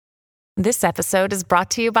This episode is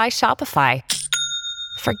brought to you by Shopify.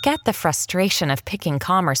 Forget the frustration of picking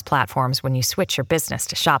commerce platforms when you switch your business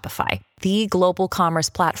to Shopify, the global commerce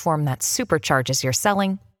platform that supercharges your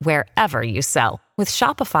selling wherever you sell. With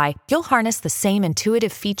Shopify, you'll harness the same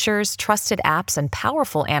intuitive features, trusted apps, and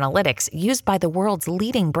powerful analytics used by the world's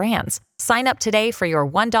leading brands. Sign up today for your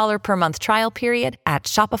 $1 per month trial period at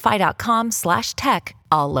shopify.com/tech,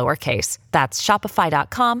 all lowercase. That's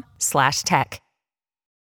shopify.com/tech.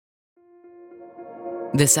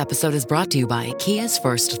 This episode is brought to you by Kia's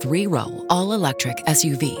first 3-row, all-electric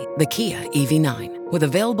SUV, the Kia EV9, with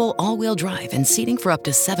available all-wheel drive and seating for up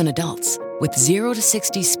to 7 adults, with 0 to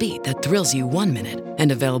 60 speed that thrills you 1 minute,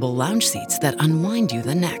 and available lounge seats that unwind you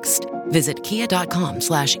the next. Visit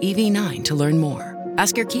kia.com/EV9 to learn more.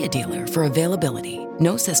 Ask your Kia dealer for availability.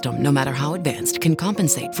 No system, no matter how advanced, can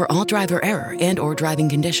compensate for all driver error and or driving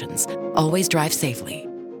conditions. Always drive safely.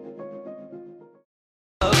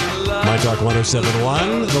 My Talk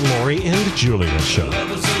 107.1, the Lori and Julia Show.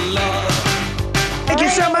 Thank you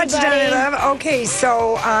so much, Johnny Love. Okay,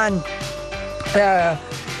 so on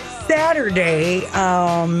Saturday,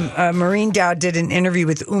 Maureen Dowd did an interview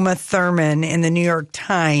with Uma Thurman in the New York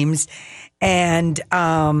Times, and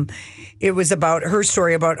it was about her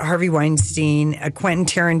story about Harvey Weinstein, Quentin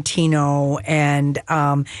Tarantino, and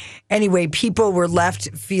anyway, people were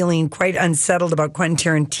left feeling quite unsettled about Quentin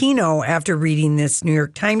Tarantino after reading this New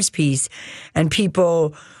York Times piece, and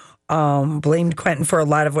people blamed Quentin for a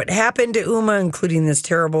lot of what happened to Uma, including this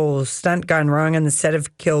terrible stunt gone wrong on the set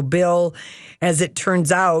of Kill Bill. As it turns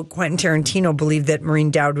out, Quentin Tarantino believed that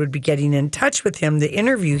Maureen Dowd would be getting in touch with him to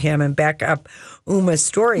interview him and back up Uma's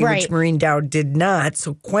story, which Maureen Dowd did not.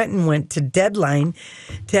 So Quentin went to Deadline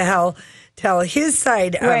to tell his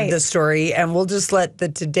side of the story, and we'll just let the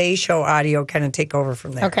Today Show audio kind of take over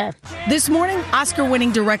from there. Okay. This morning,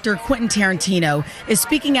 Oscar-winning director Quentin Tarantino is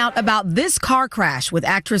speaking out about this car crash with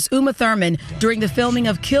actress Uma Thurman during the filming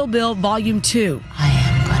of Kill Bill Volume 2. I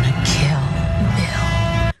am gonna kill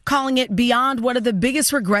Bill. Calling it beyond one of the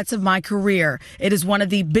biggest regrets of my career. It is one of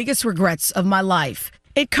the biggest regrets of my life.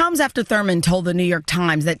 It comes after Thurman told the New York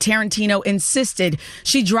Times that Tarantino insisted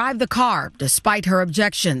she drive the car despite her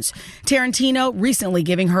objections. Tarantino recently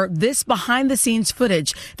giving her this behind-the-scenes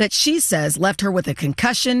footage that she says left her with a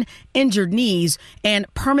concussion, injured knees, and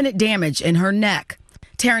permanent damage in her neck.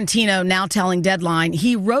 Tarantino now telling Deadline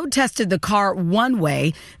he road tested the car one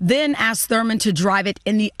way, then asked Thurman to drive it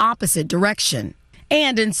in the opposite direction,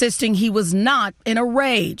 and insisting he was not in a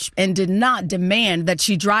rage and did not demand that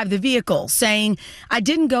she drive the vehicle, saying, "I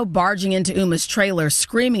didn't go barging into Uma's trailer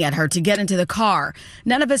screaming at her to get into the car.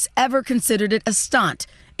 None of us ever considered it a stunt.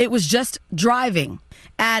 It was just driving."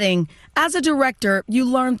 Adding, "As a director, you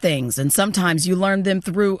learn things, and sometimes you learn them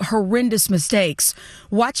through horrendous mistakes.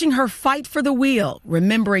 Watching her fight for the wheel,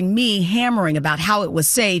 remembering me hammering about how it was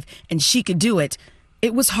safe and she could do it,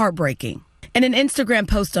 it was heartbreaking." In an Instagram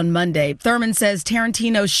post on Monday, Thurman says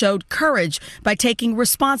Tarantino showed courage by taking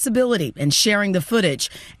responsibility and sharing the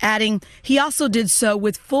footage, adding, "He also did so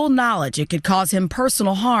with full knowledge it could cause him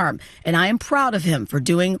personal harm, and I am proud of him for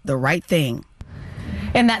doing the right thing."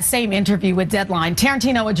 In that same interview with Deadline,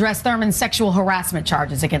 Tarantino addressed Thurman's sexual harassment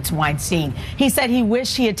charges against Weinstein. He said he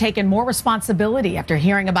wished he had taken more responsibility after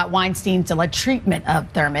hearing about Weinstein's alleged treatment of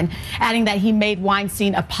Thurman, adding that he made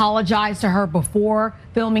Weinstein apologize to her before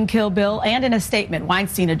filming Kill Bill. And in a statement,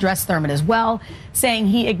 Weinstein addressed Thurman as well, saying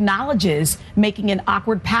he acknowledges making an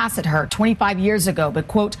awkward pass at her 25 years ago, but,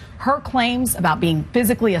 quote, her claims about being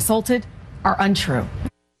physically assaulted are untrue.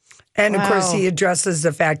 And, of course, he addresses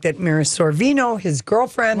the fact that Mira Sorvino, his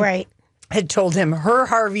girlfriend, had told him her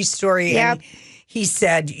Harvey story. Yep. And he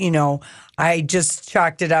said, I just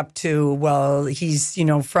chalked it up to, well, he's,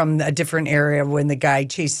 from a different area when the guy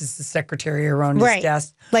chases the secretary around his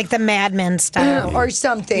desk. Like the Mad Men style. Or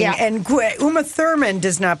something. Yeah. And Uma Thurman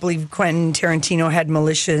does not believe Quentin Tarantino had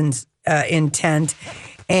malicious intent.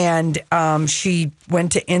 And she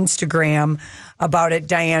went to Instagram about it.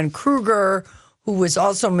 Diane Kruger, who was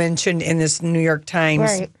also mentioned in this New York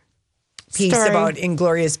Times piece about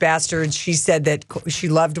Inglourious Basterds. She said that she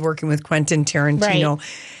loved working with Quentin Tarantino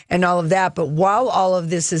and all of that. But while all of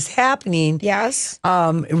this is happening,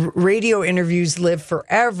 radio interviews live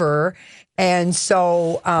forever. And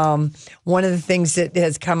so one of the things that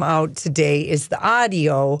has come out today is the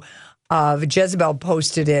audio of Jezebel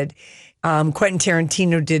posted it. Quentin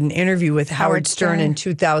Tarantino did an interview with Howard Stern in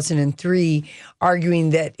 2003,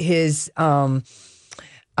 arguing that his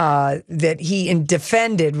that he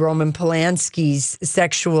defended Roman Polanski's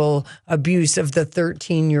sexual abuse of the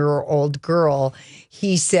 13-year-old girl.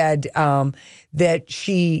 He said that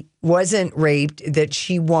she wasn't raped, that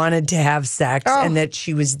she wanted to have sex, and that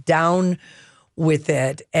she was down with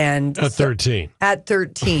it. And at 13. At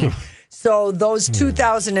 13. So those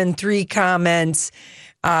 2003 comments,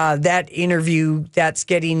 that interview, that's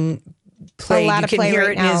getting played. A lot you of can play hear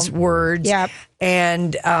right it in now. his words. Yep.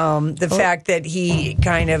 And the fact that he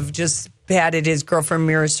kind of just patted his girlfriend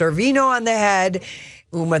Mira Sorvino on the head,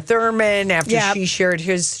 Uma Thurman, after she shared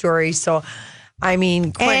his story. So, I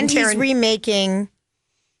mean, and he's remaking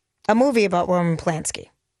a movie about Roman Polanski.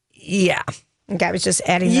 Yeah. I was just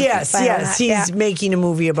adding that. Yes. He's making a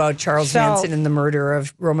movie about Charles Manson and the murder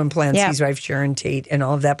of Roman Polanski's wife, Sharon Tate, and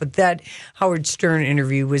all of that. But that Howard Stern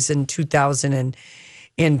interview was in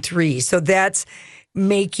 2003. So that's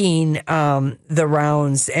making the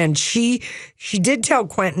rounds. And she did tell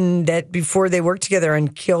Quentin that before they worked together on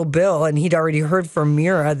Kill Bill, and he'd already heard from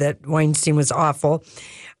Mira that Weinstein was awful,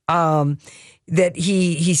 that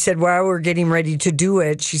he said, while we're getting ready to do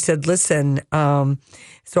it, she said, listen,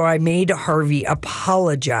 so I made Harvey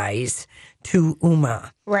apologize to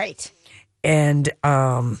Uma. Right. And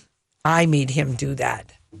I made him do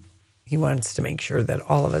that. He wants to make sure that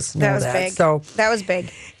all of us know that. Was big. So that was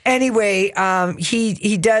big. Anyway,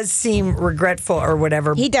 he does seem regretful or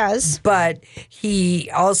whatever. He does. But he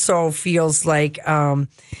also feels like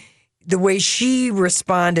the way she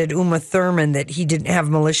responded, Uma Thurman, that he didn't have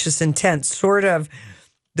malicious intent, sort of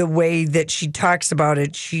the way that she talks about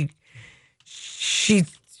it, she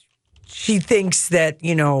thinks that,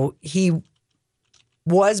 he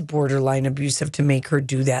was borderline abusive to make her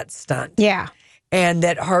do that stunt. Yeah. And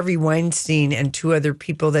that Harvey Weinstein and two other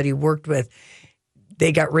people that he worked with,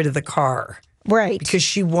 they got rid of the car. Right. Because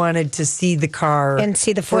she wanted to see the car. And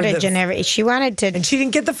see the footage and everything. She wanted to. And she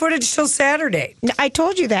didn't get the footage till Saturday. I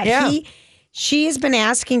told you that. Yeah. She has been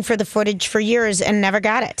asking for the footage for years and never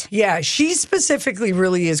got it. Yeah, she specifically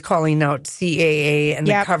really is calling out CAA and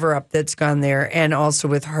the cover-up that's gone there, and also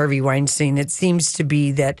with Harvey Weinstein. It seems to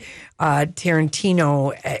be that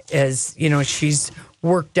Tarantino, she's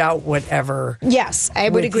worked out whatever. Yes, I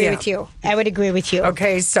would agree with you. I would agree with you.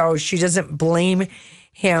 Okay, so she doesn't blame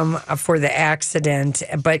him for the accident.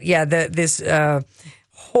 But yeah, this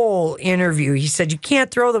whole interview, he said, you can't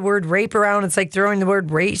throw the word rape around. It's like throwing the word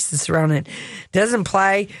racist around. It doesn't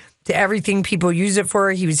apply to everything people use it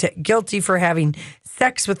for. He was guilty for having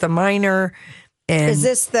sex with a minor. And is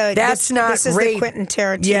this the that's not this is rape. The Quentin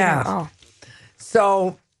Tarantino? Yeah. Oh.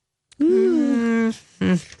 So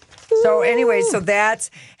so anyway, so that's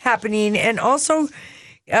happening. And also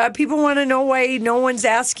people want to know why no one's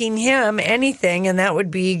asking him anything, and that would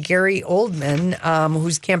be Gary Oldman,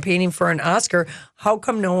 who's campaigning for an Oscar. How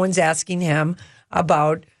come no one's asking him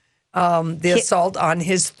about the assault on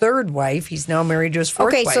his third wife? He's now married to his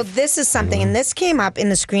fourth wife. Okay, so this is something, and this came up in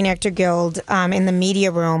the Screen Actor Guild in the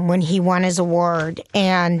media room when he won his award,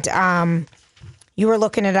 and you were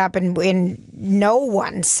looking it up, and no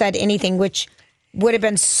one said anything, which would have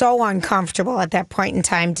been so uncomfortable at that point in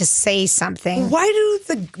time to say something. Why do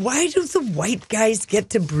the white guys get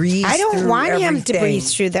to breathe? I don't want everything? him to breathe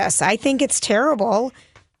through this. I think it's terrible.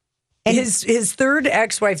 And his third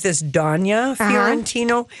ex-wife, this Danya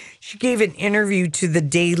Fiorentino, she gave an interview to the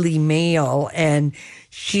Daily Mail, and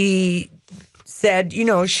she said,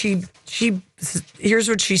 she here's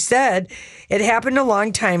what she said. It happened a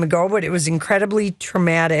long time ago, but it was incredibly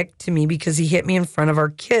traumatic to me because he hit me in front of our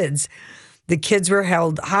kids. The kids were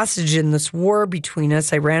held hostage in this war between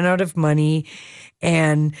us. I ran out of money,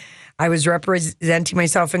 and I was representing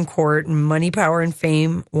myself in court, and money, power, and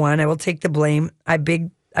fame won. I will take the blame. I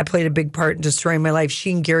played a big part in destroying my life.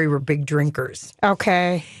 She and Gary were big drinkers.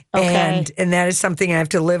 Okay. And that is something I have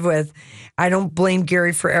to live with. I don't blame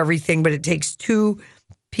Gary for everything, but it takes two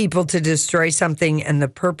people to destroy something, and the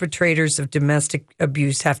perpetrators of domestic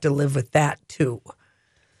abuse have to live with that too.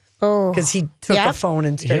 Oh, because he took a phone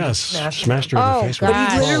and smashed her in the face.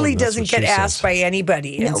 But he literally doesn't get asked by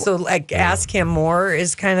anybody, and so ask him more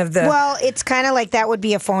is kind of the. Well, it's kind of like that would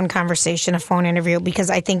be a phone conversation, a phone interview,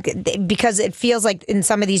 because I think because it feels like in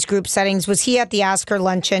some of these group settings, was he at the Oscar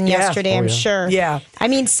luncheon yesterday? I'm sure. Yeah, I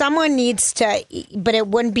mean, someone needs to, but it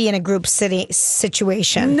wouldn't be in a group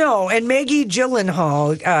situation. No, and Maggie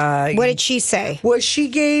Gyllenhaal. What did she say? Well, she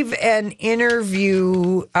gave an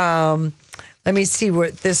interview. Let me see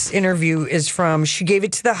what this interview is from. She gave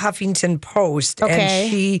it to the Huffington Post. Okay.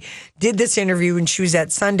 And she did this interview when she was at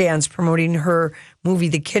Sundance promoting her movie,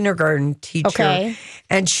 The Kindergarten Teacher. Okay.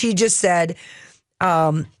 And she just said,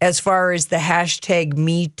 as far as the hashtag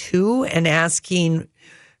Me Too and asking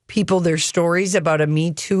people their stories about a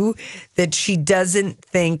Me Too, that she doesn't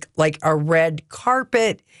think like a red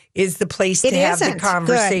carpet is the place to have the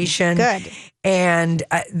conversation. Good. And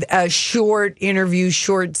a short interview,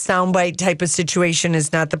 short soundbite type of situation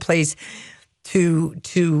is not the place to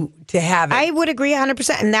have it. I would agree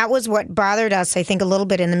 100%. And that was what bothered us, I think, a little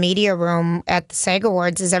bit in the media room at the SAG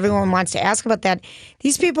Awards, is everyone wants to ask about that.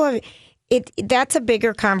 These people have... that's a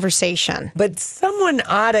bigger conversation. But someone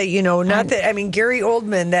ought to, not that, I mean, Gary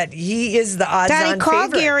Oldman, that he is the odds-on Daddy, call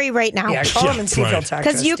favorite. Gary right now. Yeah, call him and see if he'll talk to us.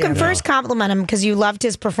 Because you can first compliment him because you loved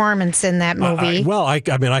his performance in that movie.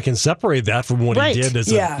 I mean, I can separate that from what he did as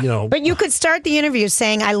But you could start the interview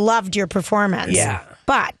saying, I loved your performance. Yeah.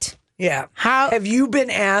 But... Yeah. How have you been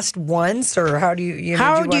asked once, or how do you?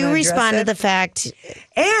 How do you respond to the fact?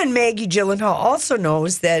 And Maggie Gyllenhaal also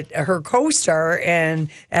knows that her co-star and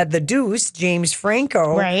at The Deuce, James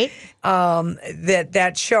Franco, right?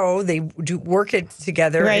 That show they do work it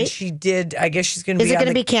together, right. And she did. I guess she's going to be. Is it going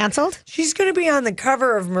to be canceled? She's going to be on the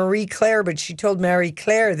cover of Marie Claire, but she told Marie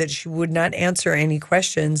Claire that she would not answer any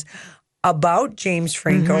questions about James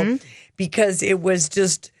Franco because it was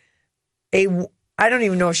just I don't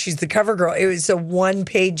even know if she's the cover girl. It was a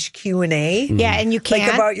one-page Q&A. Yeah, and you can't.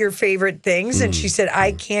 Like about your favorite things. And she said,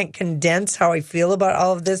 I can't condense how I feel about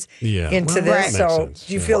all of this into this. So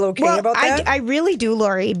do you feel okay about that? I really do,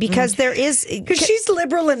 Lori, because there is... Because she's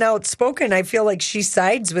liberal and outspoken. I feel like she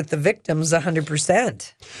sides with the victims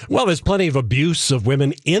 100%. Well, there's plenty of abuse of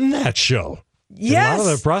women in that show. Yes. A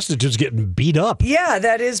lot of the prostitutes getting beat up. Yeah,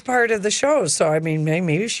 that is part of the show. So, I mean,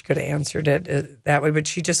 maybe she could have answered it that way, but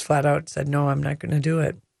she just flat out said, no, I'm not going to do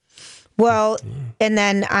it. Well, and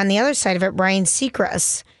then on the other side of it, Ryan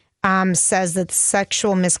Seacrest says that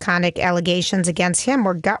sexual misconduct allegations against him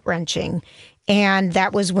were gut-wrenching. And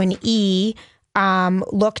that was when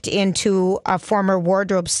looked into a former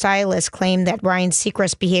wardrobe stylist claimed that Ryan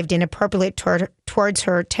Seacrest behaved inappropriately towards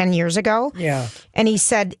her 10 years ago. Yeah. And he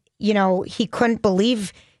said... he just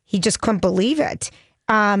couldn't believe it.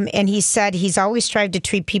 And he said he's always tried to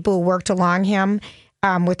treat people who worked along him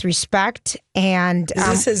with respect. And is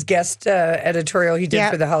this his guest editorial he did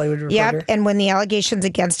for The Hollywood Reporter? Yep. And when the allegations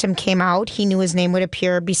against him came out, he knew his name would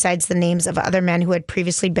appear besides the names of other men who had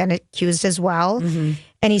previously been accused as well. Mm-hmm.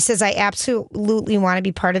 And he says, I absolutely want to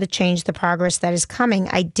be part of the change, the progress that is coming.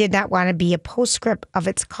 I did not want to be a postscript of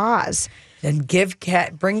its cause. And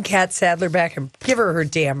bring Kat Sadler back and give her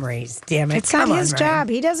damn raise. Damn it. It's not his job.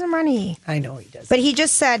 He does the money. I know he does. But he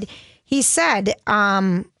said,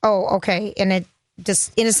 okay. And it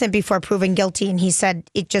just innocent before proven guilty. And he said,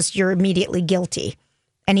 you're immediately guilty.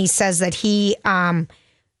 And he says that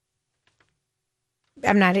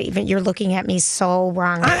I'm not even, you're looking at me so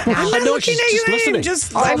wrong right now. I'm not looking at you.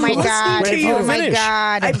 I'm my God. Oh, my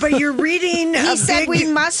God. But you're reading. He said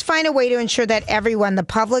we must find a way to ensure that everyone, the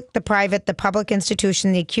public, the private, the public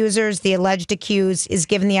institution, the accusers, the alleged accused, is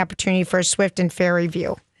given the opportunity for a swift and fair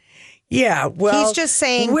review. Yeah, well, he's just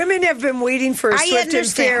saying women have been waiting for a swift and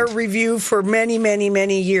fair review for many, many,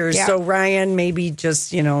 many years. Yeah. So, Ryan, maybe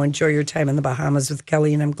just, enjoy your time in the Bahamas with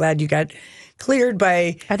Kelly. And I'm glad you got cleared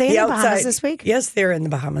by Are they in the Bahamas this week? Yes, they're in the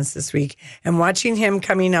Bahamas this week. And watching him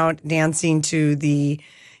coming out dancing to the,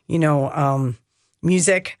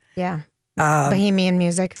 music. Yeah. Bahamian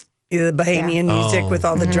music. The Bahamian music with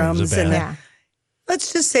all the drums. And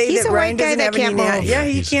let's just say he's that Ryan doesn't have any... Yeah,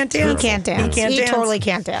 he can't dance. He can't dance. He totally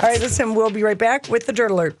can't dance. All right, listen, we'll be right back with the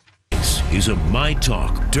Dirt Alert. This is a My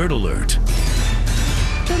Talk Dirt Alert.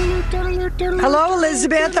 Hello,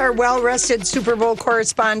 Elizabeth, our well-rested Super Bowl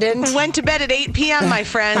correspondent. Went to bed at 8 p.m., my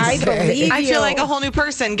friends. I believe I feel like a whole new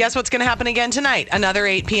person. Guess what's going to happen again tonight? Another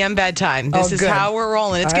 8 p.m. bedtime. This is how we're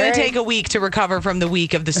rolling. It's going to take a week to recover from the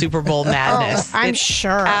week of the Super Bowl madness. I'm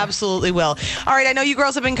sure. Absolutely will. All right, I know you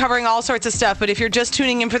girls have been covering all sorts of stuff, but if you're just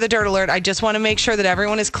tuning in for the Dirt Alert, I just want to make sure that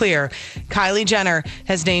everyone is clear. Kylie Jenner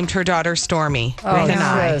has named her daughter Stormy with an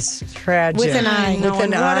I. Tragic. With an I.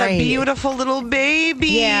 What a beautiful little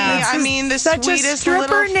baby. Yeah. I mean, the such sweetest a stripper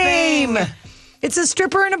little name. thing. It's a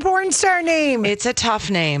stripper and a porn star name. It's a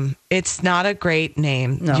tough name. It's not a great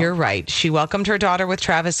name. No. You're right. She welcomed her daughter with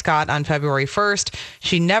Travis Scott on February 1st.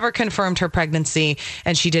 She never confirmed her pregnancy,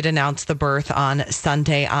 and she did announce the birth on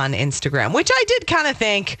Sunday on Instagram, which I did kind of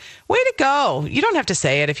think, way to go. You don't have to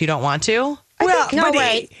say it if you don't want to.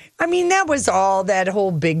 I mean, that was all that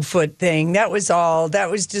whole Bigfoot thing. That was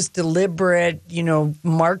just deliberate,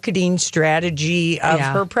 marketing strategy of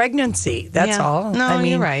her pregnancy. That's all. No, I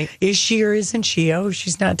mean, you're right. Is she or isn't she? Oh,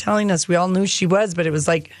 she's not telling us. We all knew she was, but it was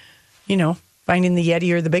like, finding the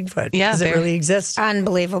Yeti or the Bigfoot. Yeah. Does it really exist?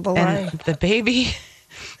 Unbelievable. And the baby,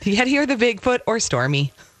 the Yeti or the Bigfoot or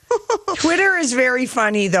Stormy. Twitter is very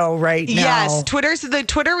funny though right now. Yes, the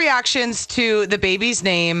Twitter reactions to the baby's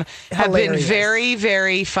name have been very,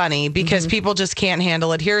 very funny because people just can't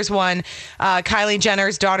handle it. Here's one. Kylie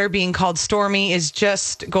Jenner's daughter being called Stormy is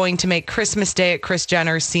just going to make Christmas Day at Kris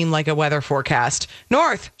Jenner seem like a weather forecast.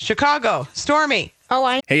 North, Chicago, stormy.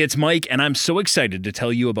 Hey, it's Mike, and I'm so excited to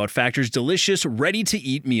tell you about Factor's delicious,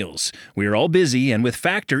 ready-to-eat meals. We are all busy, and with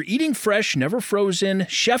Factor, eating fresh, never frozen,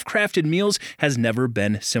 chef-crafted meals has never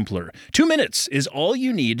been simpler. 2 minutes is all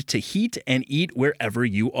you need to heat and eat wherever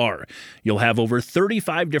you are. You'll have over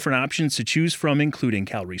 35 different options to choose from, including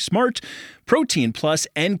Calorie Smart, Protein Plus,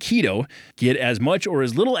 and Keto. Get as much or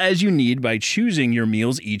as little as you need by choosing your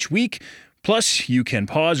meals each week. Plus, you can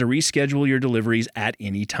pause or reschedule your deliveries at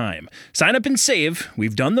any time. Sign up and save.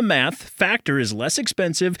 We've done the math. Factor is less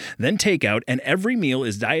expensive than takeout, and every meal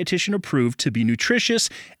is dietitian approved to be nutritious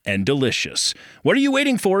and delicious. What are you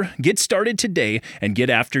waiting for? Get started today and get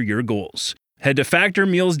after your goals. Head to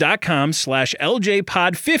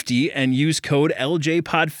factormeals.com/LJPod50 and use code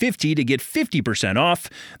LJPod50 to get 50% off.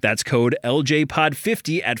 That's code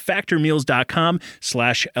LJPod50 at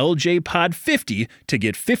factormeals.com/LJPod50 to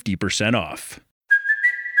get 50% off.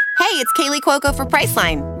 Hey, it's Kaylee Cuoco for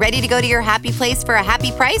Priceline. Ready to go to your happy place for a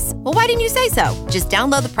happy price? Well, why didn't you say so? Just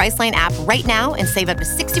download the Priceline app right now and save up to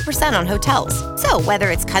 60% on hotels. So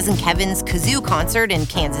whether it's Cousin Kevin's Kazoo Concert in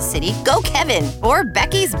Kansas City, go Kevin, or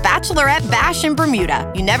Becky's Bachelorette Bash in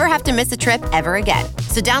Bermuda, you never have to miss a trip ever again.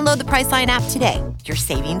 So download the Priceline app today. Your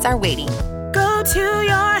savings are waiting. Go to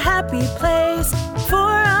your happy place for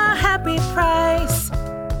a happy price.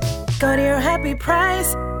 Go to your happy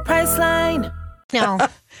price, Priceline. No.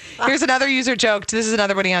 Here's another user joke. This is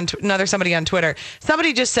somebody on Twitter.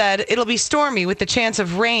 Somebody just said, it'll be stormy with the chance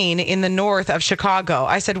of rain in the north of Chicago.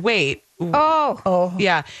 I said, wait. Oh.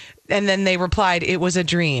 Yeah. And then they replied, it was a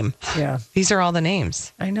dream. Yeah. These are all the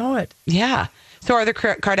names. I know it. Yeah. So are the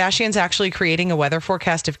Kardashians actually creating a weather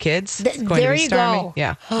forecast of kids? There you go.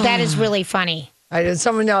 Yeah. That is really funny.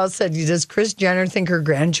 Someone else said, does Kris Jenner think her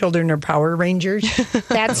grandchildren are Power Rangers?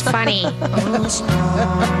 That's funny.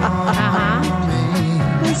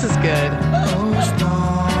 This is good.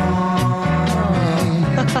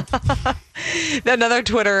 Another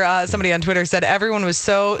somebody on Twitter said, everyone was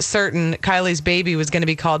so certain Kylie's baby was going to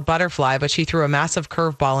be called Butterfly, but she threw a massive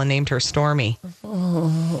curveball and named her Stormy.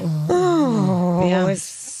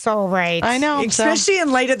 It's so right. I know. Especially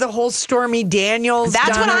in light of the whole Stormy Daniels.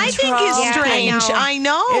 That's Donald what I think Trump. is strange. I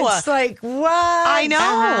know. It's like, what? I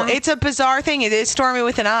know. It's a bizarre thing. It is Stormy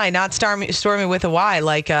with an I, not Stormy with a Y,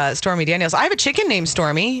 like Stormy Daniels. I have a chicken named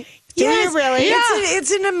Stormy. Yes, really? Yeah. It's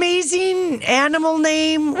an amazing animal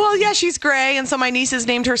name. Well, yeah, she's gray, and so my nieces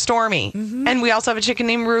named her Stormy. Mm-hmm. And we also have a chicken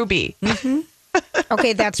named Ruby. Mm-hmm.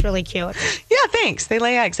 Okay, that's really cute. Yeah, thanks. They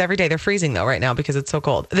lay eggs every day. They're freezing, though, right now because it's so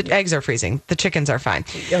cold. The eggs are freezing. The chickens are fine.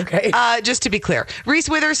 Okay. Just to be clear, Reese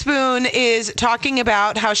Witherspoon is talking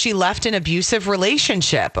about how she left an abusive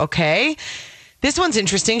relationship, okay? This one's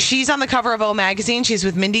interesting. She's on the cover of O Magazine. She's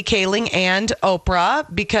with Mindy Kaling and Oprah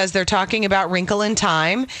because they're talking about Wrinkle in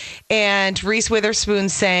Time. And Reese Witherspoon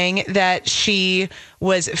saying that she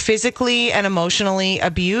was physically and emotionally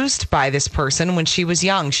abused by this person when she was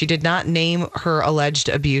young. She did not name her alleged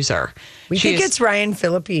abuser. We think it's Ryan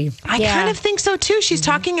Phillippe. I kind of think so, too. She's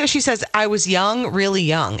talking, she says, I was young, really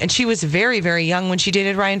young. And she was very, very young when she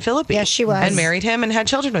dated Ryan Phillippe. Yes, she was. And married him and had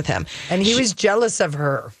children with him. And he was jealous of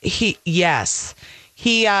her. Yes.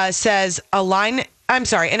 He says a line... I'm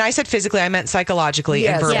sorry. And I said physically, I meant psychologically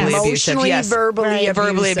and verbally abusive. Yes,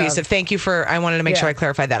 verbally abusive. Thank you for, I wanted to make sure I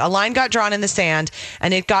clarified that. A line got drawn in the sand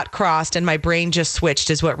and it got crossed and my brain just switched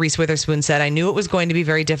is what Reese Witherspoon said. I knew it was going to be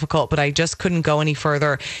very difficult, but I just couldn't go any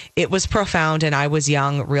further. It was profound and I was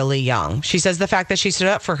young, really young. She says the fact that she stood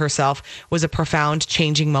up for herself was a profound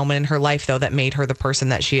changing moment in her life, though, that made her the person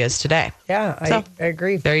that she is today. Yeah, I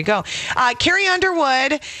agree. There you go. Carrie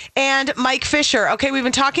Underwood and Mike Fisher. Okay, we've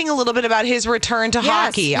been talking a little bit about his return to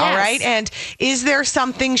hockey, all right? And is there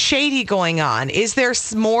something shady going on? Is there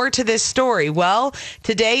more to this story? Well,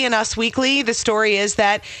 today in Us Weekly, the story is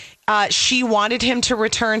that she wanted him to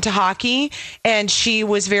return to hockey and she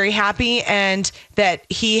was very happy and that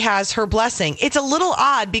he has her blessing. It's a little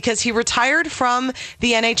odd because he retired from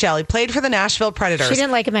the NHL. He played for the Nashville Predators. She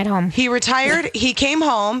didn't like him at home. He retired. He came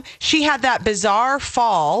home. She had that bizarre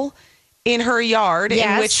fall in her yard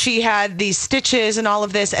in which she had these stitches and all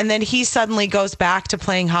of this. And then he suddenly goes back to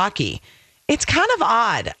playing hockey. It's kind of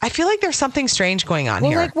odd. I feel like there's something strange going on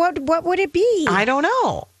here. Like what would it be? I don't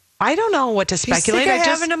know. I don't know what to speculate. He's sick of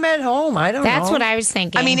having him at home. I don't know. That's what I was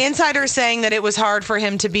thinking. I mean, insiders saying that it was hard for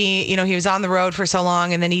him to be, he was on the road for so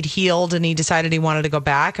long and then he'd healed and he decided he wanted to go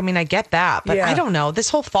back. I mean, I get that, but I don't know. This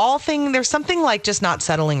whole fall thing, there's something like just not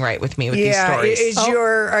settling right with me with these stories.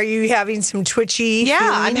 Are you having some twitchy feelings?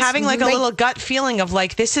 I'm having like a little gut feeling of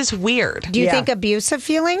like, this is weird. Do you think abusive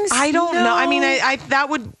feelings? I don't know. I mean, I that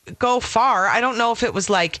would go far. I don't know if it was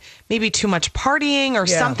like maybe too much partying or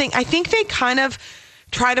something. I think they kind of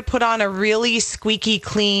try to put on a really squeaky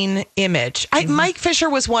clean image. Mike Fisher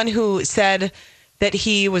was one who said that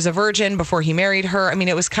he was a virgin before he married her. I mean,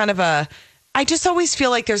 it was kind of I just always feel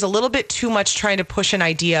like there's a little bit too much trying to push an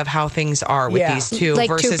idea of how things are with these two like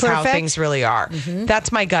versus how things really are.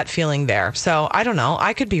 That's my gut feeling there. So I don't know.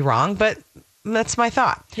 I could be wrong, but that's my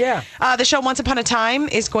thought. Yeah. The show Once Upon a Time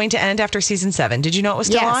is going to end after season 7. Did you know it was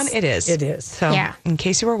still on? It is. It is. So in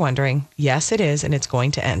case you were wondering, yes, it is. And it's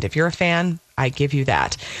going to end. If you're a fan, I give you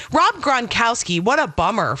that. Rob Gronkowski, what a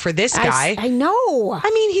bummer for this guy. I know.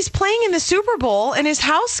 I mean, he's playing in the Super Bowl and his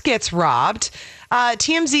house gets robbed.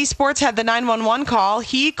 TMZ Sports had the 911 call.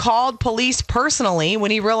 He called police personally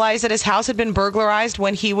when he realized that his house had been burglarized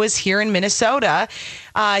when he was here in Minnesota.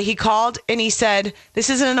 He called and he said, "This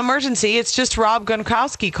isn't an emergency. It's just Rob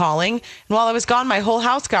Gronkowski calling. And while I was gone, my whole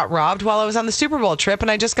house got robbed while I was on the Super Bowl trip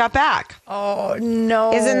and I just got back." Oh,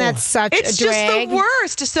 no. Isn't that such a drag? It's just the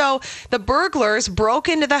worst. So the burglars broke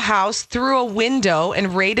into the house through a window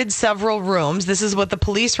and raided several rooms. This is what the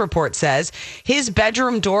police report says. His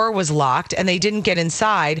bedroom door was locked and they didn't get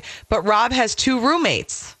inside, but Rob has 2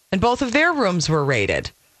 roommates and both of their rooms were raided,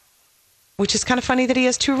 which is kind of funny that he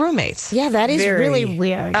has 2 roommates. Yeah, that is really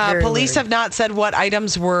weird. Police have not said what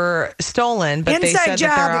items were stolen, but they said that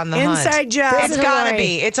they're on the hunt. Inside job. It's got to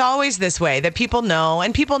be. It's always this way that people know,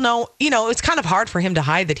 and people know, it's kind of hard for him to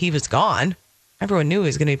hide that he was gone. Everyone knew he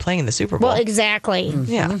was going to be playing in the Super Bowl. Well, exactly.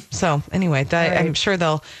 Yeah. So anyway, I'm sure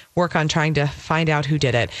they'll work on trying to find out who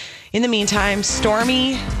did it. In the meantime,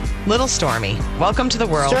 little Stormy, welcome to the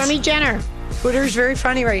world. Stormy Jenner. Twitter's very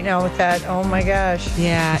funny right now with that. Oh my gosh.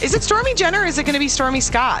 Yeah. Is it Stormy Jenner or is it going to be Stormy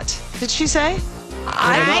Scott? Did she say?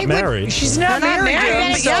 They're not married. She's not married.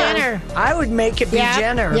 It's Jenner. I would make it be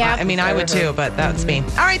Jenner. Yeah. I mean, I would too, but that's me.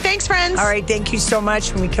 All right. Thanks, friends. All right. Thank you so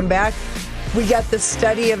much. When we come back, we got the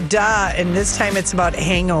study of duh, and this time it's about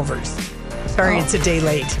hangovers. Sorry, it's a day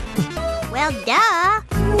late. Well, duh.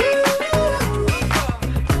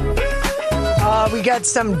 We got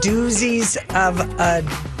some doozies of a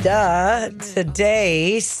duh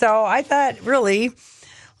today. So I thought, really,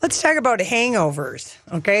 let's talk about hangovers.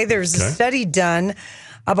 Okay, there's a study done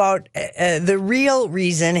about the real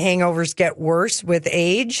reason hangovers get worse with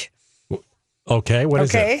age. Okay, what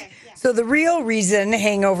is it? So the real reason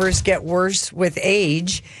hangovers get worse with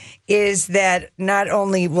age is that not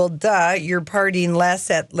only will you're partying less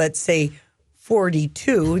at, let's say,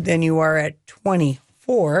 42 than you are at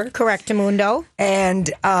 24. Correctamundo. And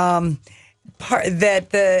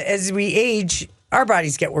as we age, our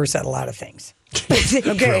bodies get worse at a lot of things.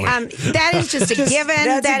 Okay. That is just a given.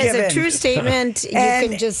 That is a true statement. You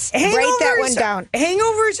can just write that one down.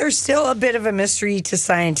 Hangovers are still a bit of a mystery to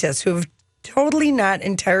scientists who have totally not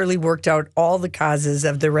entirely worked out all the causes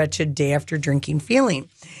of the wretched day after drinking feeling.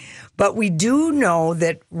 But we do know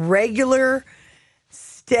that regular,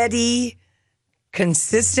 steady,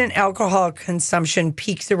 consistent alcohol consumption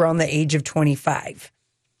peaks around the age of 25.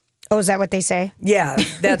 Oh, is that what they say? Yeah,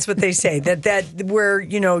 that's what they say. That where,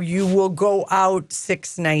 you will go out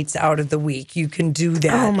 6 nights out of the week. You can do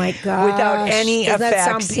that. Oh, my God. Without any effects. That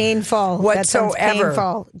sounds painful. Whatsoever. That sounds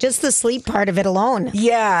painful. Just the sleep part of it alone.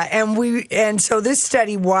 Yeah, and so this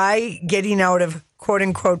study, why getting out of quote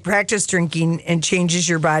unquote practice drinking and changes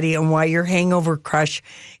your body and why your hangover crush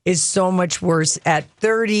is so much worse at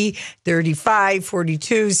 30, 35,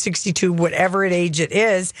 42, 62, whatever age it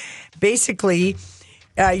is. Basically,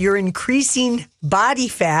 your increasing body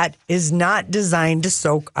fat is not designed to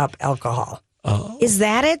soak up alcohol. Is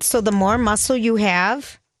that it? So the more muscle you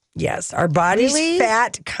have? Yes. Our body's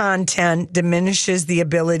fat content diminishes the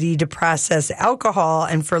ability to process alcohol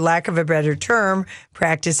and, for lack of a better term,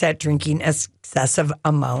 practice at drinking excessive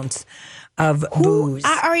amounts of booze.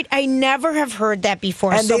 All right. I never have heard that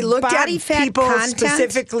before. And so they looked body at fat people content?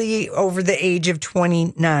 specifically over the age of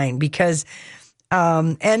 29 because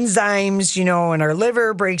enzymes, in our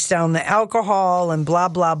liver breaks down the alcohol and blah,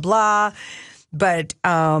 blah, blah. But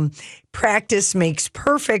practice makes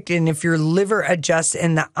perfect. And if your liver adjusts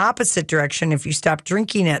in the opposite direction, if you stop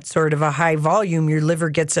drinking at sort of a high volume, your liver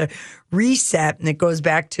gets a reset and it goes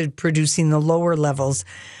back to producing the lower levels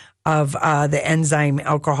of the enzyme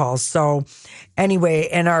alcohol. So anyway,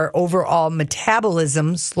 and our overall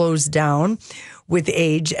metabolism slows down, with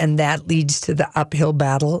age, and that leads to the uphill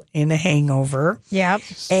battle in a hangover. Yep.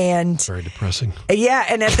 And very depressing. Yeah,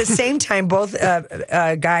 and at the same time, both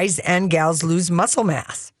guys and gals lose muscle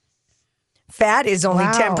mass. Fat is only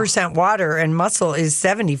 10% water, and muscle is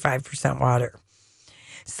 75% water.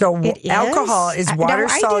 So alcohol is water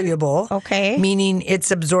soluble, meaning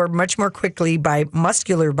it's absorbed much more quickly by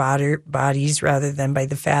muscular bodies rather than by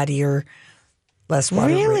the fattier, less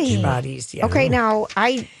water-rich bodies. Yeah. Okay, now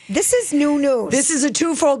this is new news. This is a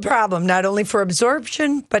twofold problem, not only for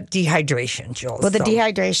absorption but dehydration, Jill. Well, the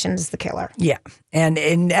dehydration is the killer. Yeah, and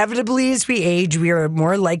inevitably, as we age, we are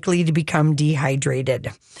more likely to become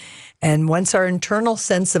dehydrated. And once our internal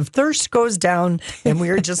sense of thirst goes down, then we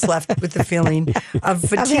are just left with the feeling of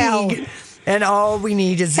fatigue. And all we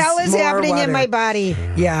need is hell is more happening water. in my body.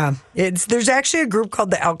 Yeah, there's actually a group called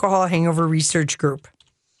the Alcohol Hangover Research Group.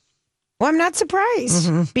 Well, I'm not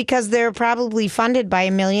surprised because they're probably funded by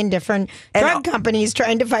a million different drug companies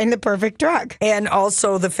trying to find the perfect drug. And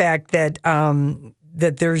also the fact that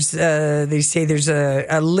that there's they say there's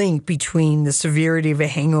a link between the severity of a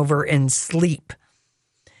hangover and sleep.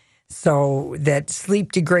 So that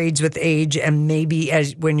sleep degrades with age, and maybe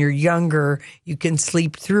when you're younger, you can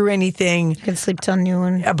sleep through anything. You can sleep till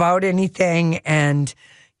noon. About anything, and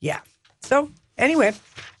yeah. So anyway.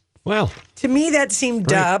 Well. To me, that seemed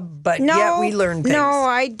duh, but yet we learned things. No,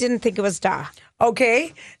 I didn't think it was duh.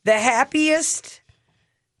 Okay. The happiest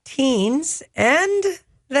teens and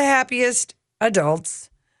the happiest adults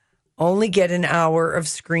only get an hour of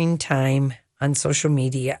screen time on social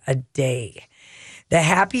media a day. The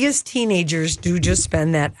happiest teenagers do just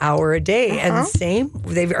spend that hour a day. And same,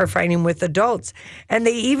 they are finding with adults. And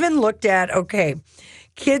they even looked at,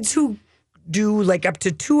 kids who do like up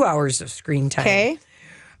to 2 hours of screen time. Okay.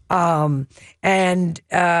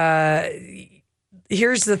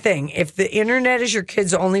 Here's the thing. If the internet is your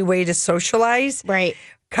kid's only way to socialize,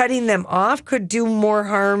 cutting them off could do more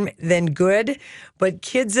harm than good. But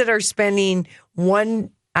kids that are spending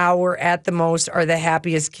 1 hour at the most are the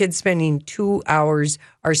happiest. Kids spending 2 hours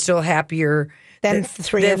are still happier than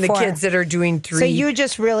the kids that are doing 3. So you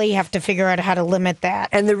just really have to figure out how to limit that.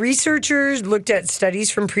 And the researchers looked at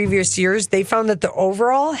studies from previous years. They found that the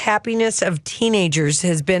overall happiness of teenagers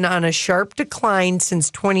has been on a sharp decline since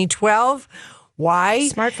 2012. Why?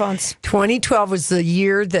 Smartphones. 2012 was the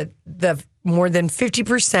year that more than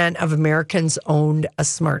 50% of Americans owned a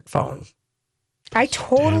smartphone. I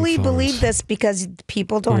totally believe this because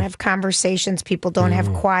people don't have conversations. People don't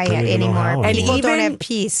have quiet anymore. And people even, don't have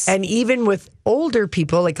peace. And even with older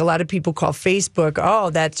people, like a lot of people call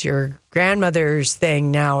Facebook, that's your grandmother's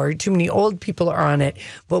thing now, or too many old people are on it.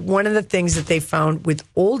 But one of the things that they found with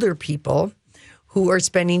older people who are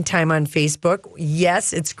spending time on Facebook,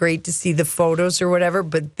 yes, it's great to see the photos or whatever,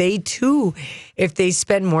 but they too, if they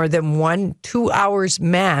spend more than 1-2 hours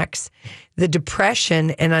max, the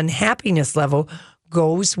depression and unhappiness level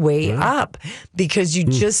goes way up because you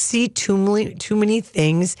just see too many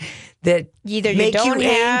things that either make you don't you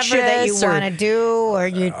have anxious or that you want to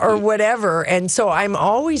do or whatever. And so I'm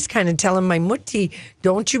always kind of telling my mutti,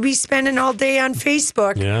 don't you be spending all day on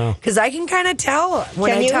Facebook. Yeah. Because I can kind of tell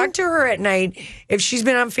when I talk to her at night if she's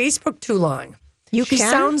been on Facebook too long. She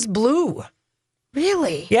sounds blue.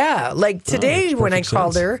 Really? Yeah. Like today when I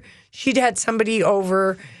called her, she'd had somebody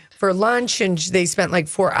over for lunch and they spent like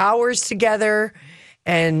 4 hours together.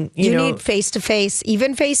 And you know, need face-to-face,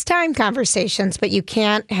 even FaceTime conversations, but you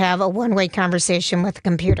can't have a one-way conversation with a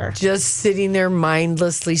computer. Just sitting there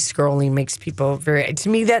mindlessly scrolling makes people to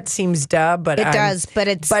me, that seems dumb, but it does, but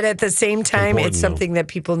at the same time, it's something that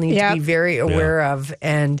people need to be very aware of.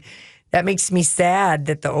 And that makes me sad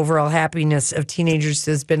that the overall happiness of teenagers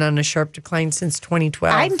has been on a sharp decline since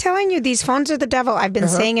 2012. I'm telling you, these phones are the devil. I've been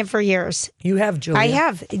saying it for years. You have, Julia. I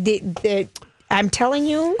have. I'm telling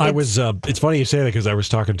you. I was. It's funny you say that because I was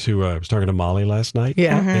talking to Molly last night.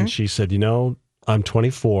 Yeah, and she said, I'm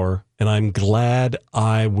 24, and I'm glad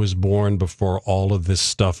I was born before all of this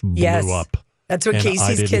stuff blew up. That's what and Casey's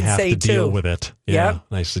I didn't kids have say to deal too. with it. Yeah,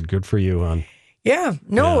 and I said, good for you, hon. Yeah,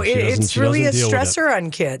 no, it's really a deal with stressor on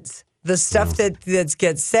kids. The stuff that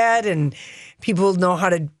gets said, and people know how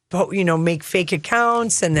to make fake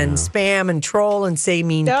accounts and then spam and troll and say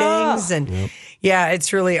mean things. And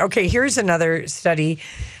it's really okay. Here's another study.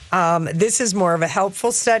 This is more of a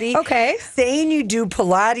helpful study. Okay. Saying you do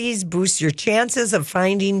Pilates boosts your chances of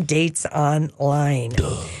finding dates online.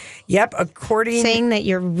 Yep, saying that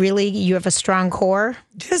you have a strong core.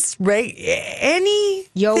 Just any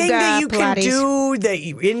yoga, thing that you Pilates. can do that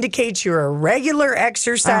indicates you're a regular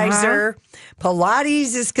exerciser.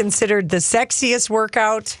 Pilates is considered the sexiest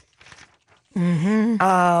workout.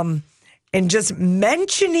 And just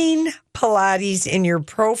mentioning Pilates in your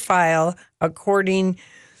profile, according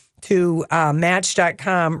to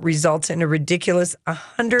Match.com, results in a ridiculous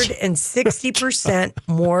 160%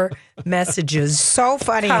 more messages. So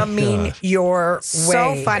funny. Coming your way.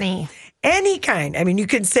 So funny. Any kind. I mean, you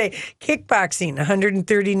could say kickboxing,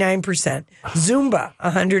 139%. Zumba,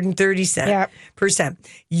 130%.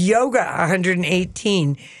 Yoga,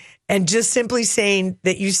 118%. And just simply saying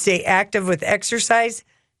that you stay active with exercise,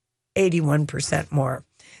 81% more.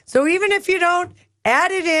 So even if you don't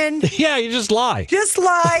add it in. Yeah, you just lie. Just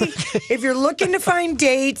lie. If you're looking to find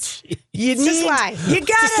dates, you Just lie. You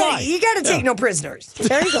gotta take no prisoners.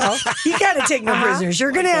 There you go. You gotta take no prisoners.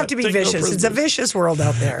 You're gonna have to be vicious. It's a vicious world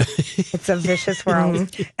out there. It's a vicious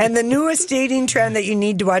world. And the newest dating trend that you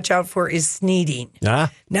need to watch out for is sneeding.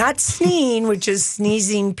 Not sneeing, which is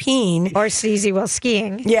sneezing, peeing. Or sneezy while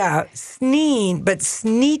skiing. Yeah, sneeing, but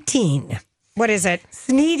sneeting. What is it?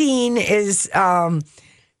 Sneeding is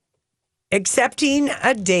accepting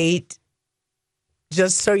a date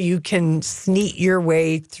just so you can sneak your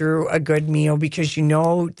way through a good meal because you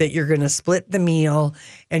know that you're going to split the meal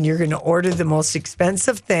and you're going to order the most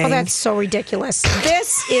expensive thing. Oh, that's so ridiculous.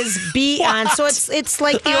 This is beyond. So it's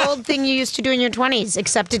like the old thing you used to do in your 20s,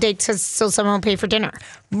 accept a date so someone will pay for dinner.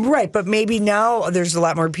 Right, but maybe now there's a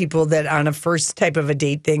lot more people that on a first type of a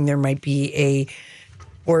date thing, there might be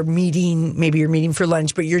meeting, maybe you're meeting for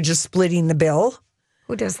lunch, but you're just splitting the bill.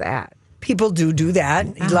 Who does that? People do that.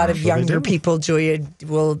 A lot of younger people, Julia,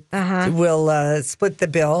 will split the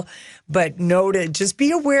bill. But just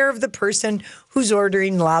be aware of the person who's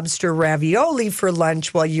ordering lobster ravioli for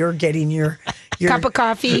lunch while you're getting your cup of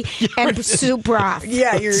coffee and soup broth.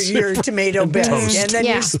 Yeah, your tomato bisque. And then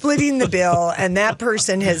you're splitting the bill, and that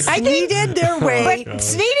person has sneeded their way. But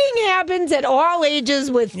sneeding happens at all ages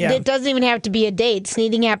it doesn't even have to be a date.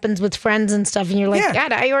 Sneeding happens with friends and stuff, and you're like,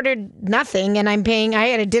 God, I ordered nothing, and I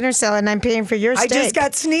had a dinner salad, and I'm paying for your steak. I just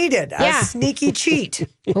got sneeded. A sneaky cheat.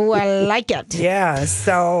 Oh, I like it. Yeah,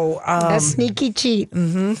 so... a sneaky cheat.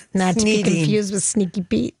 Mm-hmm. Not Sneeding. To be confused with Sneaky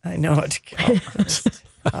Pete. I know it.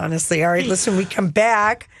 Honestly. All right, listen, we come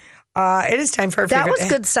back. It is time for our favorite... That was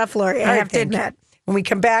good stuff, Lori. I have to admit. When we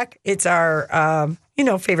come back, it's our,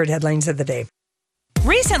 favorite headlines of the day.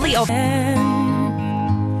 Recently...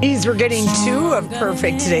 We're getting two of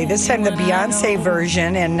Perfect today. This time the Beyonce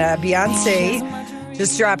version. And Beyonce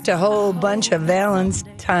just dropped a whole bunch of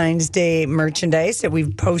Valentine's Day merchandise that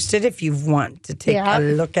we've posted if you want to take a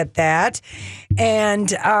look at that.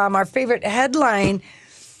 And our favorite headline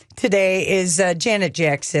today is Janet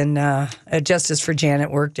Jackson, Justice for Janet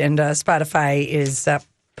worked, and Spotify is she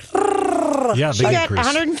got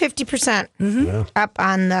 150% up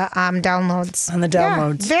on the downloads. On the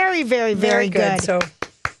downloads. Yeah, very, very, very good. So,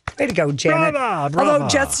 way to go, Janet. Brava. Although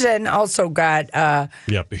Justin also got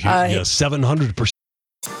 700%.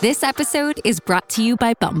 This episode is brought to you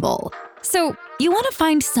by Bumble. So, you want to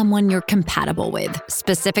find someone you're compatible with,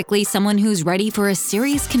 specifically someone who's ready for a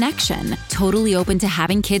serious connection, totally open to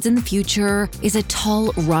having kids in the future, is a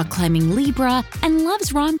tall, rock-climbing Libra, and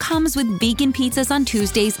loves rom-coms with vegan pizzas on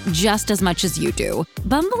Tuesdays just as much as you do.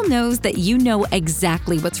 Bumble knows that you know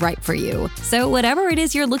exactly what's right for you. So whatever it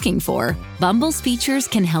is you're looking for, Bumble's features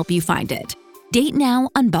can help you find it. Date now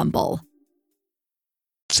on Bumble.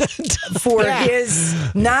 For his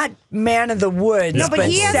not Man of the Woods, but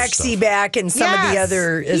Sexy Back and some of the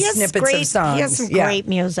other snippets of songs. He has some great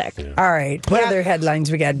music. All right. What other headlines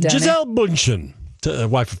we got done? Giselle Bundchen,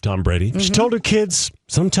 wife of Tom Brady, she told her kids,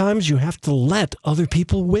 sometimes you have to let other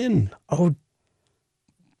people win. Oh,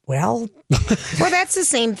 well, that's the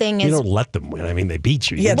same thing as... You don't let them win. I mean, they beat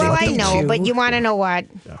you. Yeah, well, I know, but you want to know what?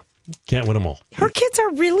 Yeah. Can't win them all. Her kids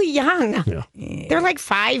are really young. Yeah. They're like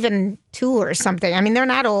 5 and 2 or something. I mean, they're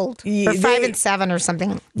not old. They're 5 and 7 or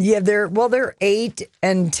something. Yeah, they're 8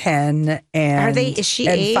 and 10 and are they? Is she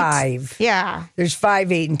and 8? 5? Yeah. There's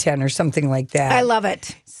 5, 8, and 10 or something like that. I love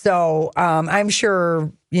it. So I'm sure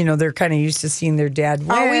they're kind of used to seeing their dad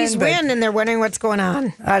win. Always win, and they're wondering what's going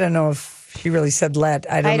on. I don't know if she really said let.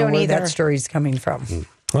 I don't know where either. that story's coming from.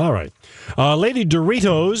 All right, Lady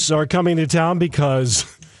Doritos are coming to town because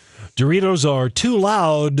Doritos are too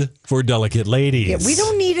loud for delicate ladies. Yeah, we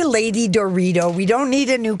don't need a Lady Dorito. We don't need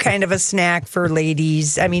a new kind of a snack for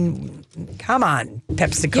ladies. I mean, come on,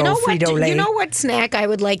 PepsiCo, Frito-Lay. You know what snack I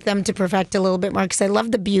would like them to perfect a little bit more? Because I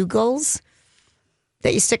love the Bugles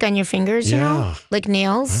that you stick on your fingers, like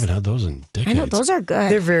nails. I haven't had those in decades. I know, those are good.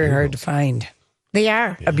 They're very hard to find. They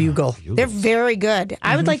are. A bugle. They're very good.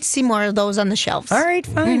 I would like to see more of those on the shelves. All right,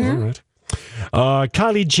 fine. All right.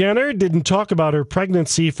 Kylie Jenner didn't talk about her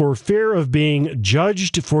pregnancy for fear of being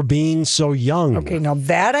judged for being so young. Okay, now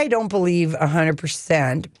that I don't believe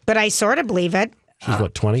 100%. But I sort of believe it. She's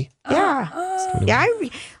what, 20? Yeah.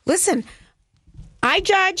 Listen, I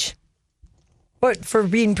judge. What, for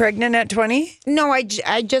being pregnant at 20? No, I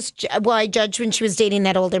judged when she was dating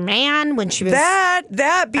that older man, when she was...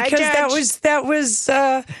 Because that was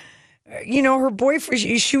her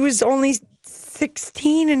boyfriend, she was only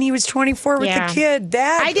 16 and he was 24 with the kid.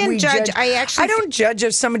 That I didn't judge. I don't judge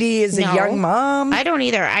if somebody is a young mom. I don't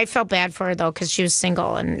either. I felt bad for her though because she was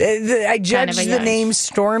single and I judged the name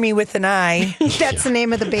Stormy with an I. That's the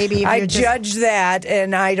name of the baby. I judge that,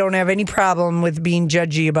 and I don't have any problem with being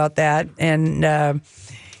judgy about that. And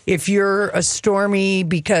if you're a Stormy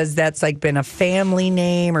because that's like been a family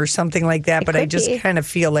name or something like that, but I just kind of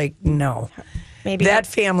feel like no. Maybe that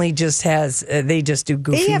family just has, they just do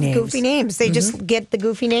goofy names. They have goofy names. They just get the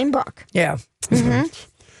goofy name book. Yeah.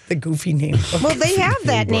 The goofy name book. Well, they have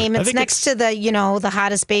that name. It's next to the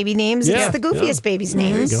hottest baby names. Yeah, it's the goofiest baby's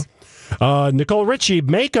names. There you go. Nicole Richie,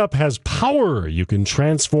 makeup has power. You can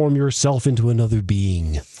transform yourself into another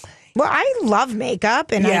being. Well, I love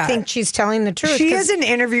makeup, and I think she's telling the truth. She has an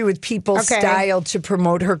interview with People Style to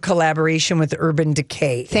promote her collaboration with Urban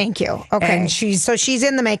Decay. Thank you. Okay. And she's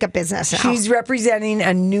in the makeup business now. She's representing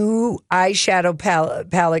a new eyeshadow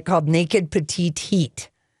palette called Naked Petite Heat,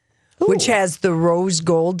 which has the rose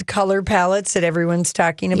gold color palettes that everyone's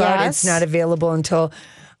talking about. Yes. It's not available until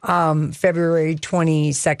February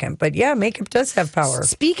 22nd. But yeah, makeup does have power.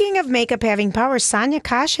 Speaking of makeup having power, Sonia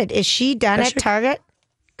Kashuk, is she done at Target?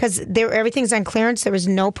 Because everything's on clearance. There was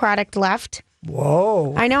no product left.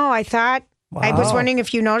 Whoa. I know. I thought, I was wondering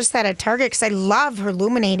if you noticed that at Target, because I love her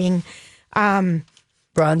illuminating.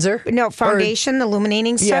 Bronzer? No, foundation, the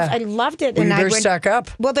illuminating stuff. I loved it. Well, and I went stock up.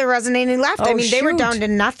 Well, there wasn't any left. I mean, they were down to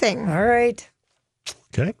nothing. All right.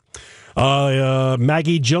 Okay.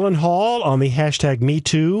 Maggie Gyllenhaal on the hashtag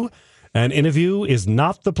 #MeToo. An interview is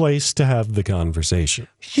not the place to have the conversation.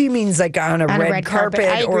 She means like on a red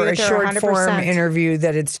carpet or a short form interview,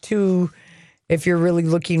 that it's too, if you're really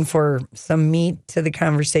looking for some meat to the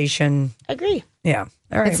conversation. Agree. Yeah.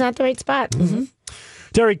 All right. It's not the right spot. Mm-hmm.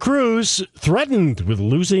 Terry Crews threatened with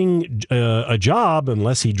losing a job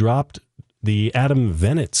unless he dropped the Adam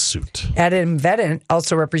Bennett suit. Adam Bennett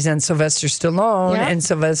also represents Sylvester Stallone, and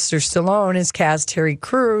Sylvester Stallone has cast Terry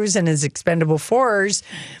Crews in his Expendable 4s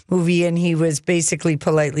movie, and he was basically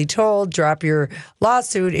politely told, drop your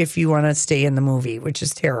lawsuit if you want to stay in the movie, which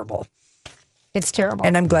is terrible. It's terrible.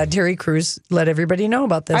 And I'm glad Terry Crews let everybody know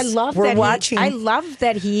about this. I love I love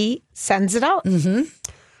that he sends it out. Mm-hmm.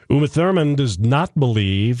 Uma Thurman does not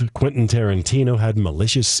believe Quentin Tarantino had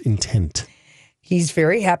malicious intent. He's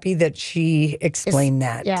very happy that she explained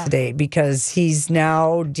that today, because he's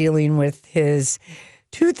now dealing with his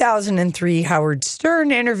 2003 Howard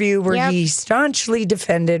Stern interview where he staunchly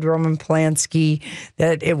defended Roman Polanski,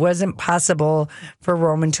 that it wasn't possible for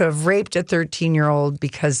Roman to have raped a 13-year-old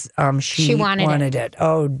because she wanted it.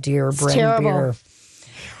 Oh, dear, Bren Beer.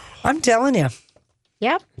 I'm telling you.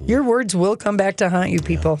 Yep. Your words will come back to haunt you,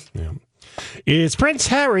 people. Yeah. Is Prince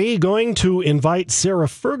Harry going to invite Sarah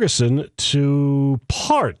Ferguson to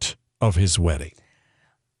part of his wedding?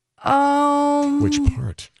 Which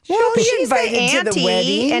part? Well, she's invited to the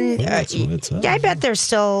wedding. And I bet they're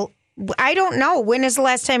still, I don't know. When is the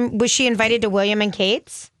last time, was she invited to William and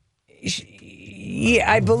Kate's?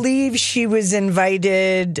 Yeah, I believe she was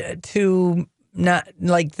invited to, not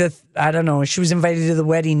like I don't know. She was invited to the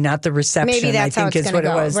wedding, not the reception. Maybe that's I think how it's is what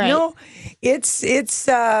go. it was. Right. No, it's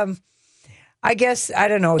I guess, I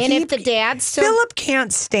don't know. And if the dad still... Philip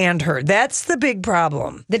can't stand her. That's the big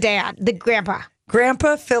problem. The dad, the grandpa.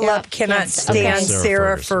 Grandpa Philip cannot stand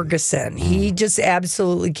Sarah Ferguson. He just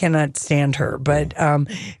absolutely cannot stand her. But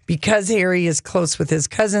because Harry is close with his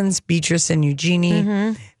cousins, Beatrice and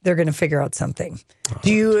Eugenie, they're going to figure out something.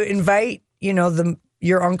 Do you invite,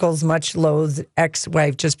 your uncle's much loathed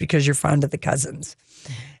ex-wife just because you're fond of the cousins?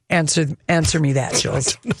 Answer me that,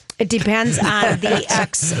 Jules. It depends on the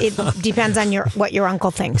ex. It depends on what your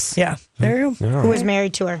uncle thinks. Yeah, there you go. Who was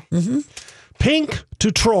married to her. Mm-hmm. Pink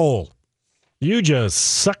to troll. You just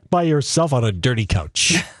suck by yourself on a dirty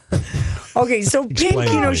couch. Okay, so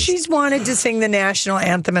Pink, she's wanted to sing the national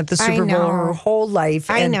anthem at the Super Bowl her whole life.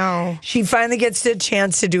 I know. She finally gets the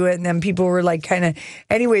chance to do it, and then people were like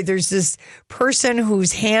anyway, there's this person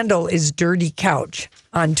whose handle is Dirty Couch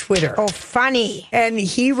on Twitter. Oh, funny. And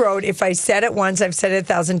he wrote, if I said it once, I've said it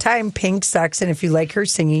 1,000 times, Pink sucks, and if you like her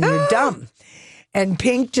singing, you're dumb. And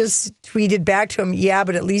Pink just tweeted back to him, yeah,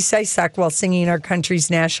 but at least I suck while singing our country's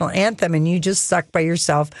national anthem, and you just suck by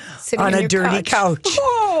yourself on a dirty couch.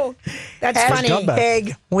 Oh. That's funny.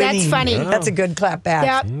 Hashtag winning. That's funny. Yeah. That's a good clap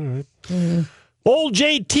back. Yep. Old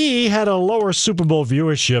JT had a lower Super Bowl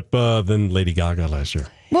viewership than Lady Gaga last year.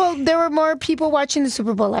 Well, there were more people watching the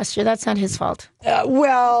Super Bowl last year. That's not his fault.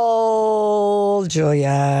 Well,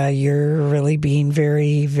 Julia, you're really being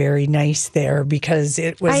very, very nice there because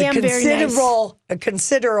it was I am very nice. a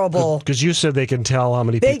considerable. Because you said they can tell how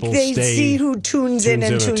many They people see stay. who tunes in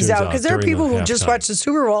and tunes out. Because there are during people the who just halftime. watch the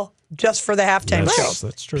Super Bowl just for the halftime That's- show.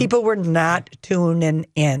 that's true. People were not tuning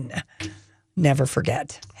in. Never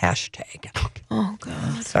forget. Hashtag. Oh,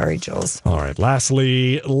 God. Sorry, Jules. All right.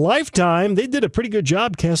 Lastly, Lifetime, they did a pretty good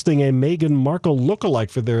job casting a Meghan Markle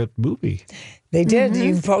lookalike for their movie. They did.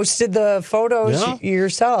 You posted the photos Yeah.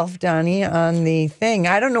 yourself, Donnie, on the thing.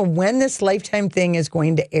 I don't know when this Lifetime thing is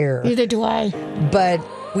going to air, Neither do I. but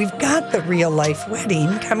we've got the real life wedding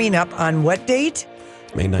coming up on what date?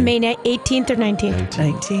 May 9th. May 18th or 19th?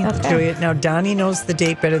 19th. Okay. Julia, now, Donnie knows the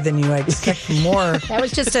date better than you. I expect more. That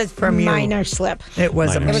was just a From you. minor slip. It was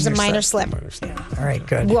Minor. It was a minor slip. slip. All right,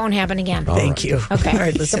 good. Won't happen again. Thank you. Okay. All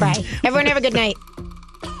right, listen. Goodbye. Everyone have a good night.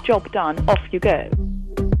 Job done. Off you go.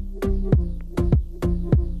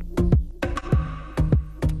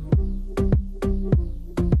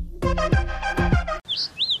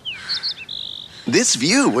 This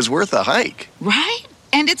view was worth a hike. Right?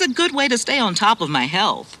 And it's a good way to stay on top of my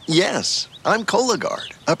health. Yes, I'm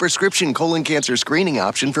Cologuard, a prescription colon cancer screening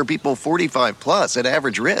option for people 45 plus at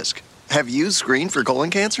average risk. Have you screened for colon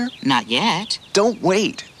cancer? Not yet. Don't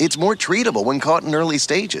wait. It's more treatable when caught in early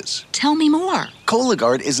stages. Tell me more.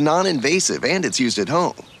 Cologuard is non-invasive and it's used at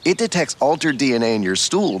home. It detects altered DNA in your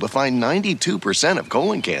stool to find 92% of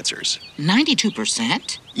colon cancers.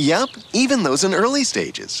 92%? Yep, even those in early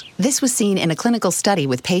stages. This was seen in a clinical study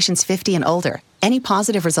with patients 50 and older. Any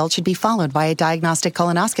positive result should be followed by a diagnostic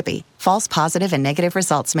colonoscopy. False positive and negative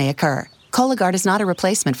results may occur. Cologuard is not a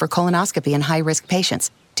replacement for colonoscopy in high-risk patients.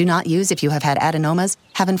 Do not use if you have had adenomas,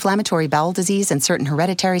 have inflammatory bowel disease and certain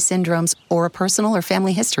hereditary syndromes, or a personal or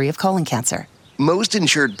family history of colon cancer. Most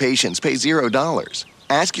insured patients pay $0.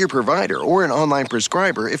 Ask your provider or an online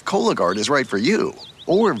prescriber if Cologuard is right for you,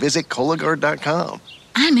 or visit Cologuard.com.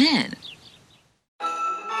 I'm in.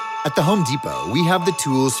 At the Home Depot, we have the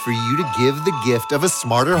tools for you to give the gift of a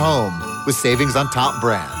smarter home with savings on top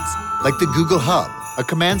brands, like the Google Hub, a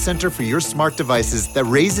command center for your smart devices that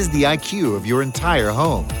raises the IQ of your entire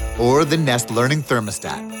home, or the Nest Learning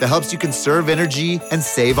Thermostat that helps you conserve energy and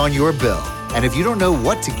save on your bill. And if you don't know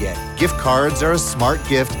what to get, gift cards are a smart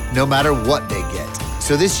gift no matter what they get.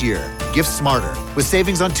 So this year, gift smarter with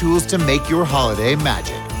savings on tools to make your holiday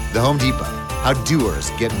magic. The Home Depot, how doers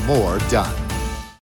get more done.